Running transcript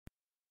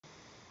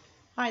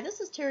Hi, this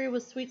is Terry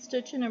with Sweet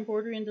Stitch and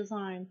Embroidery and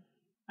Design.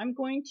 I'm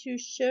going to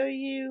show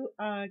you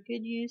a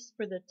good use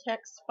for the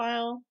text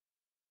file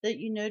that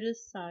you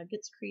notice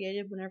gets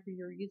created whenever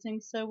you're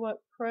using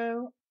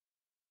SewWhat-Pro.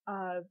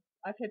 I've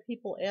had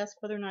people ask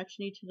whether or not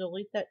you need to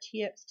delete that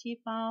TXT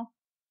file.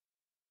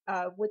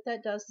 What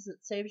that does is it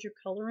saves your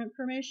color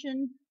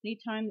information.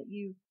 Anytime that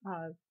you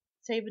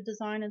save a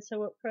design in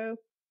SewWhat-Pro,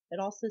 it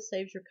also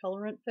saves your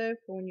color info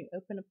for when you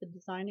open up the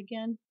design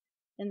again.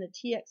 And the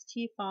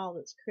TXT file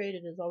that's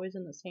created is always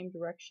in the same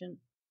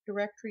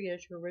directory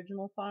as your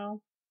original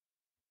file.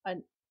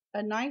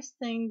 A nice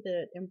thing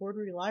that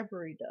Embroidery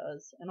Library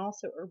does, and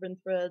also Urban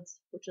Threads,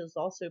 which is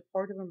also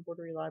part of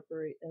Embroidery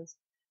Library, is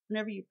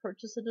whenever you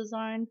purchase a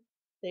design,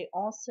 they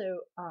also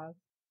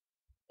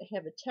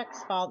have a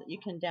text file that you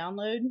can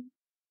download.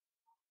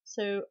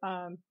 So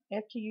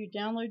after you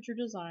download your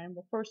design,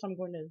 well, first I'm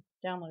going to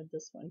download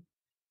this one.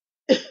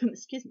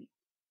 Excuse me.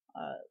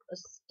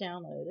 Let's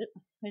download it.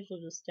 I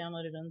usually just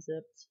download it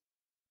unzipped,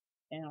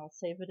 and I'll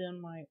save it in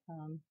my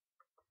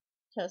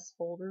test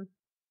folder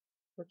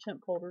or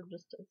temp folder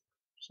just to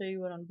show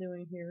you what I'm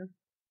doing here.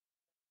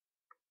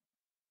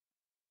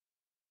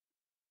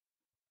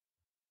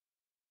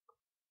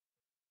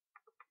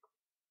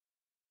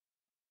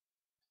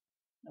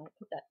 I'll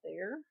put that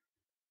there.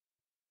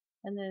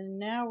 And then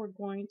now we're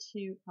going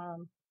to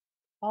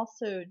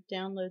also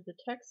download the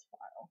text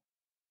file.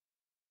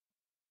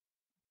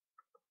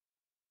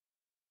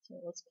 So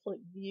let's click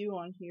View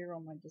on here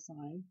on my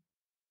design.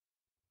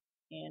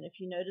 And if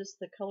you notice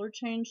the color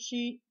change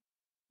sheet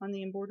on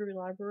the Embroidery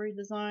Library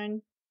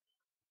design,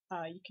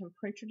 you can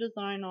print your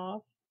design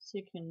off so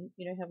you can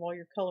have all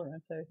your color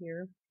info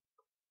here.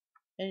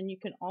 And you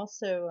can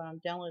also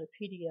download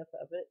a PDF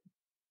of it.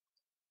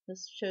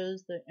 This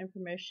shows the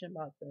information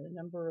about the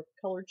number of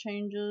color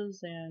changes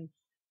and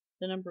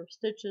the number of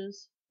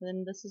stitches.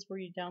 Then this is where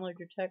you download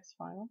your text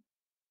file.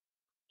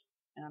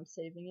 And I'm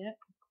saving it.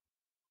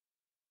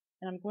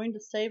 And I'm going to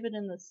save it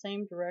in the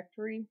same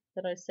directory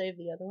that I saved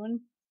the other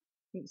one.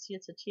 You can see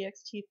it's a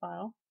TXT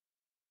file.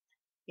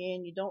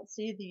 And you don't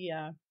see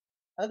the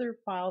other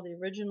file, the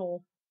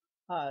original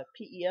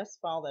PES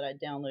file that I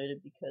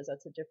downloaded, because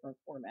that's a different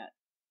format.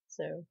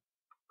 So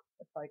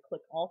if I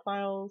click All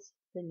Files,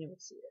 then you will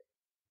see it.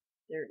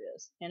 There it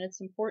is. And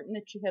it's important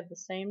that you have the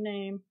same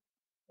name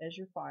as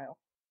your file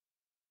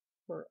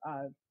for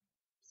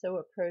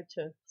SewWhat-Pro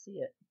to see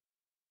it.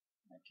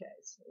 Okay,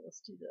 so let's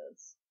do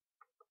this.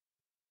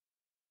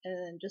 And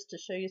then just to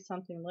show you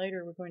something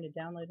later, we're going to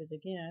download it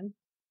again.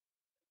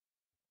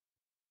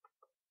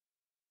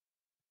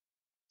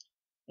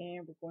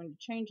 And we're going to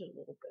change it a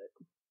little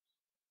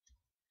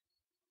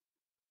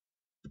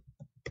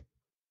bit.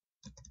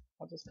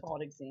 I'll just call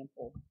it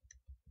example.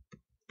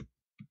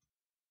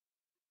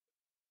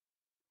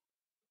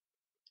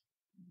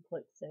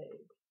 Click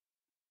Save.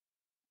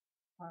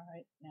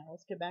 Alright, now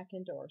let's go back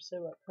into our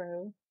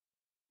SewWhat-Pro,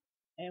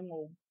 and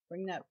we'll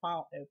bring that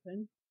file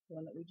open, the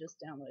one that we just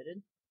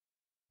downloaded.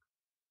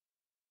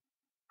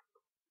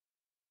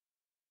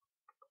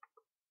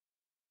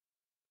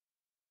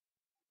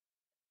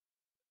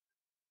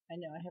 I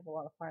know I have a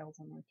lot of files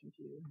on my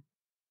computer.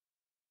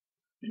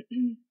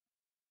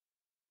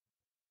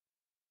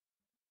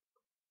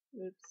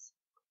 Oops.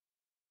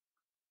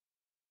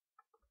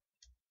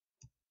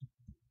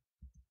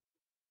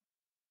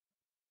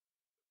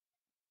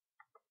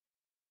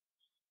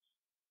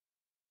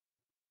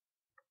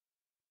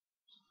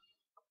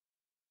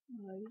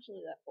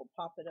 Usually that will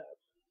pop it up.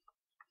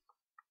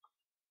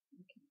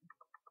 Okay.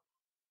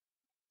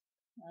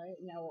 Alright,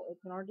 now we'll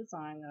open our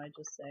design that I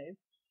just saved.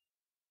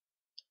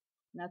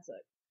 And that's a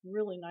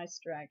really nice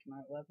dragon.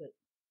 I love it.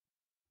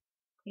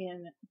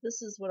 And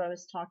this is what I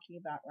was talking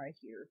about right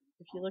here.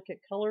 If you look at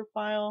color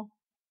file,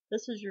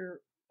 this is your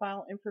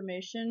file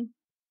information.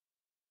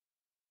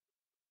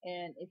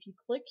 And if you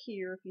click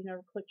here, if you've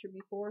never clicked here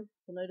before,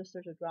 you'll notice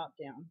there's a drop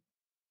down.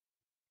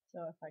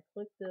 So if I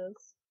click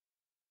this,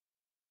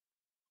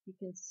 you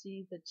can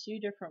see the two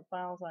different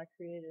files I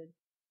created.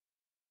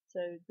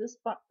 So this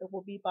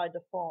will be by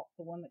default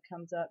the one that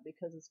comes up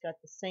because it's got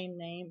the same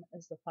name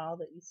as the file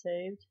that you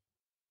saved.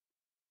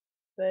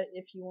 But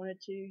if you wanted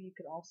to, you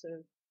could also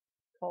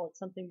call it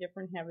something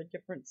different, have a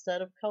different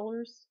set of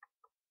colors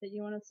that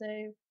you want to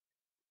save,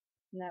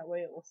 and that way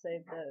it will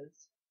save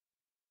those.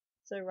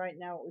 So right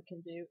now what we can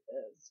do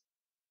is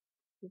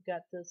we've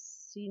got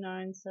this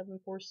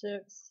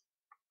C9746.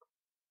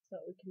 So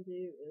what we can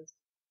do is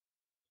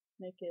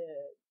make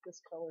it this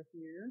color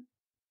here.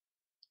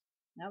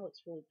 That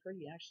looks really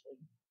pretty actually.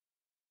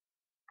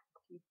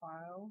 To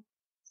File,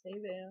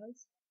 Save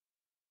As.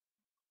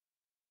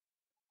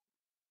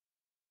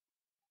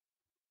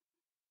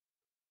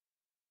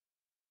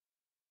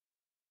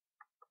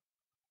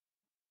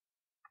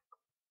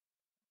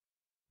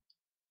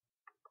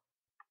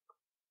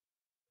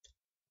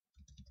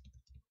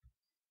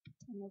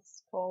 And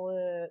let's call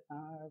it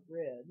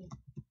red,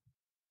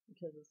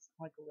 because it's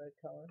like a red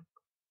color.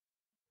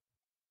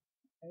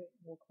 Okay,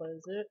 we'll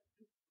close it.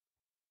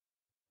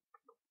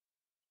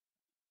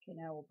 Okay,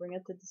 now we'll bring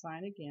up the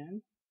design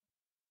again.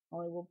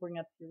 Only we'll bring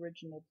up the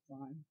original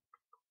design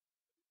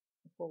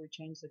before we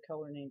change the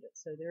color named it.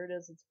 So there it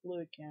is, it's blue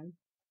again.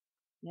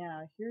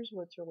 Now here's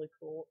what's really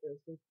cool is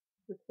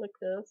we click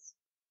this,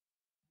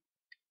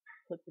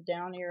 click the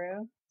down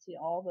arrow, see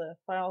all the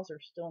files are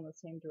still in the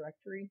same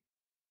directory.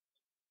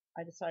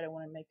 I decide I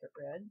want to make it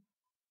red.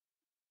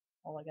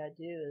 All I gotta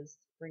do is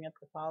bring up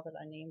the file that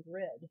I named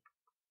red.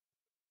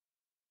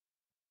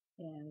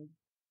 And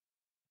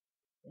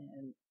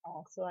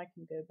also I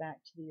can go back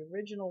to the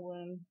original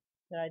one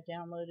that I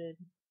downloaded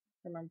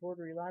from my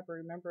embroidery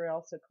library. Remember I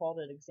also called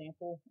it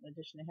example in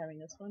addition to having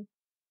this one.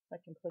 I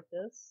can click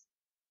this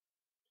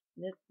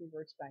and it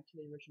reverts back to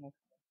the original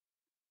color.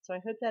 So I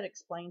hope that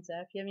explains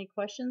that. If you have any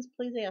questions,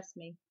 please ask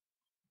me.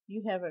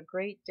 You have a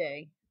great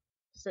day.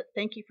 So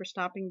thank you for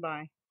stopping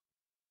by.